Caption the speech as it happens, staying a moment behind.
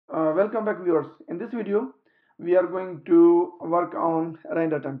Welcome back, viewers. In this video we are going to work on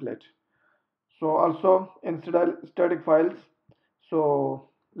render template, so also in static files.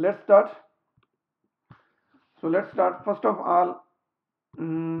 So let's start. First of all,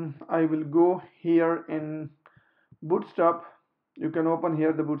 I will go here in Bootstrap. You can open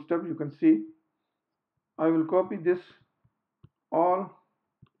here the Bootstrap. You can see I will copy this all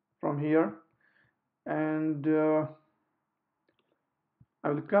from here, and I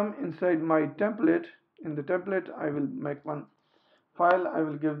will come inside my template. In the template I will make one file. I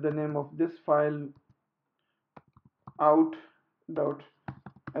will give the name of this file out.html.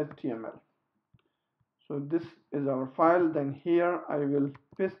 So this is our file. Then here I will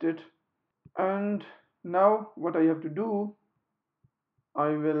paste it, and now what I have to do, I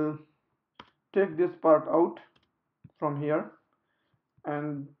will take this part out from here,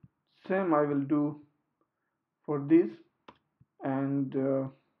 and same I will do for this, and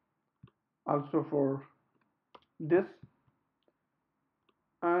also for this,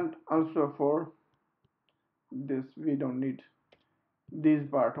 and also for this. We don't need these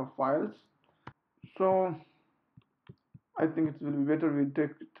part of files, so I think it will be better we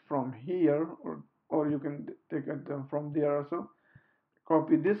take it from here, or you can take it from there also.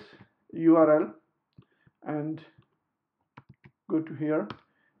 Copy this URL and go to here,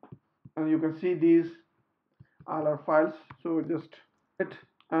 and you can see these all our files. So just it,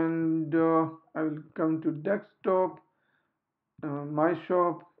 and I will come to desktop, my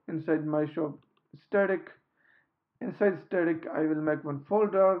shop. Inside my shop, static. Inside static I will make one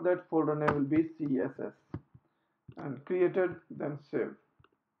folder. That folder name will be CSS, and created, then save.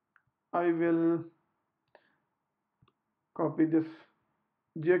 I will copy this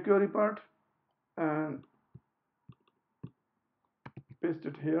jQuery part and paste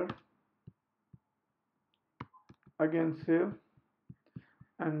it here. Again save,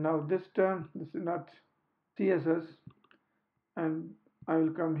 and now this time this is not CSS, and I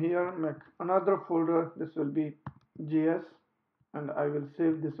will come here, make another folder. This will be JS, and I will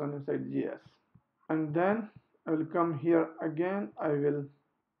save this one inside JS. And then I will come here again.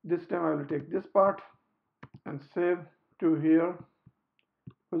 This time I will take this part and save to here,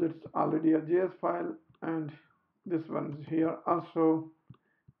 because it's already a JS file, and this one is here also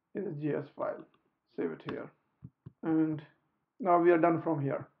is a JS file. Save it here, and now we are done from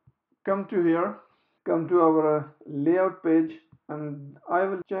here. Come to here, come to our layout page, and I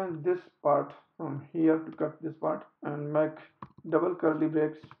will change this part from here to cut this part and make double curly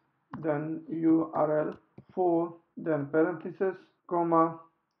braces, then URL 4, then parenthesis, comma,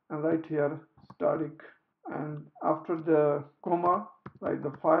 and right here static, and after the comma write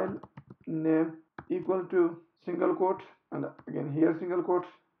the file name equal to single quote, and again here single quote,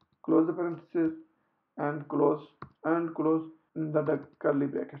 close the parenthesis, and close the curly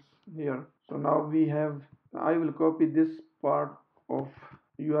brackets here. So now we have, I will copy this part of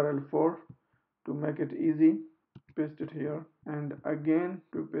URL 4 to make it easy, paste it here, and again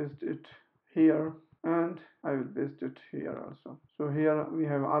to paste it here, and I will paste it here also. So here we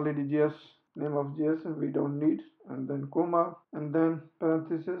have already JS, name of JS, and we don't need, and then comma, and then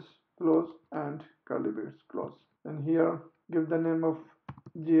parenthesis, close, and curly brackets, close. And here give the name of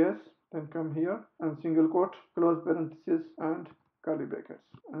JS, then come here and single quote, close parenthesis, and curly brackets,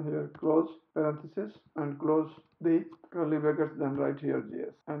 and here close parenthesis and close the curly brackets, then right here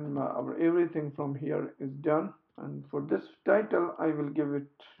JS, and our everything from here is done. And for this title I will give it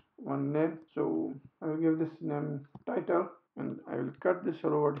one name, so I will give this name title, and I will cut this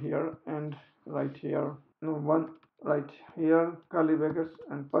over here and right here right here curly brackets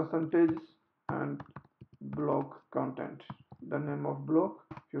and percentage and block content, the name of block.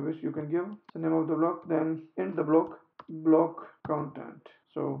 If you wish you can give the name of the block, then in the block content.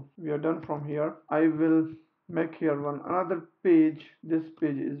 So we are done from here. I will make here another page. This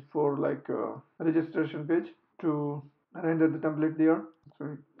page is for like a registration page to render the template there. So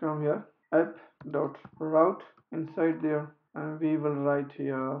we come here, app.route, inside there, and we will write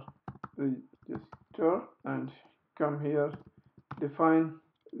here register, and come here, define,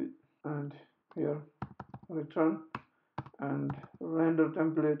 and here return, and render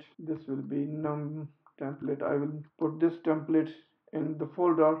template. This will be num template. I will put this template in the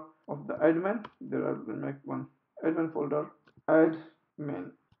folder of the admin. There I will make one admin folder,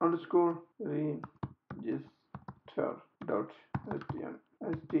 admin underscore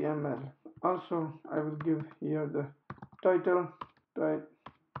register.html. Also I will give here the title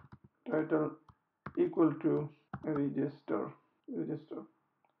equal to register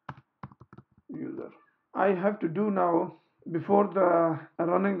user. I have to do now, before the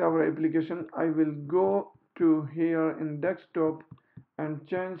running our application, I will go to here in desktop and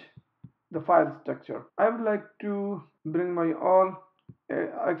change the file structure. I would like to bring my all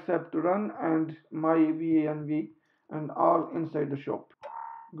except run and my VANV and all inside the shop.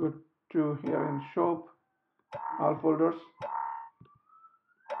 Go to here in shop, all folders.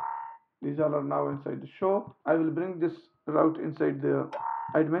 These all are now inside the shop. I will bring this route inside the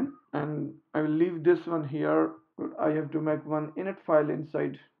admin and I will leave this one here. I have to make one init file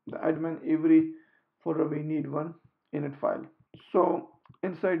inside the admin. Every folder we need one init file. So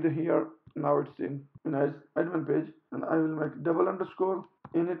inside the here, now it's in admin page, and I will make double underscore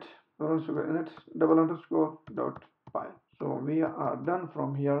init double underscore dot file. So we are done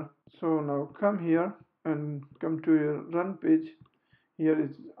from here. So now come here and come to your run page. Here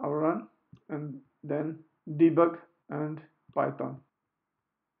is our run, and then debug and Python.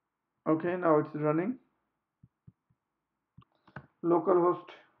 Okay, now it's running. Localhost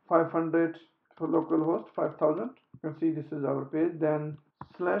 500 for localhost 5000. You can see this is our page. Then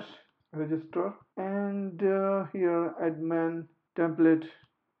slash register, and here admin template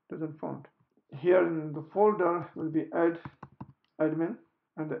doesn't found. Here in the folder will be add admin,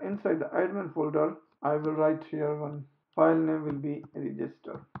 and inside the admin folder I will write here one file name will be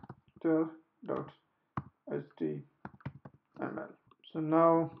register.html. So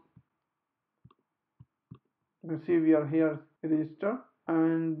now you can see we are here register,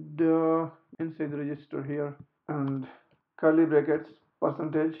 and inside the register here and curly brackets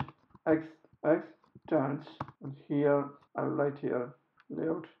percentage x stands, and here I will write here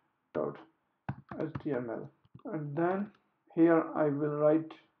layout.html, and then here I will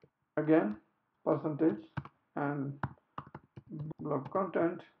write again percentage and block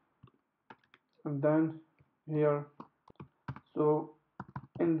content, and then here, so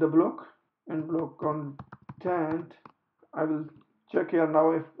in block content I will check here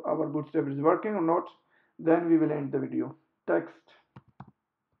now if our bootstrap is working or not, then we will end the video. Text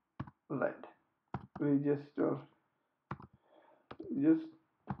red register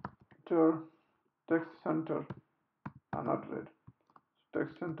text center not red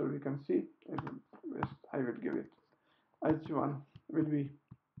text center, we can see I will give it h1 will be.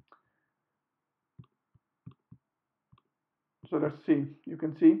 So let's see, you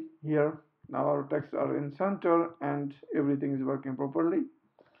can see here now our texts are in center and everything is working properly.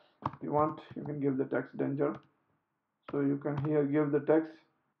 If you want, you can give the text danger, so you can here give the text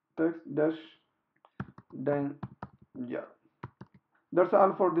dash danger. That's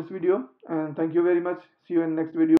all for this video, and thank you very much. See you in next video.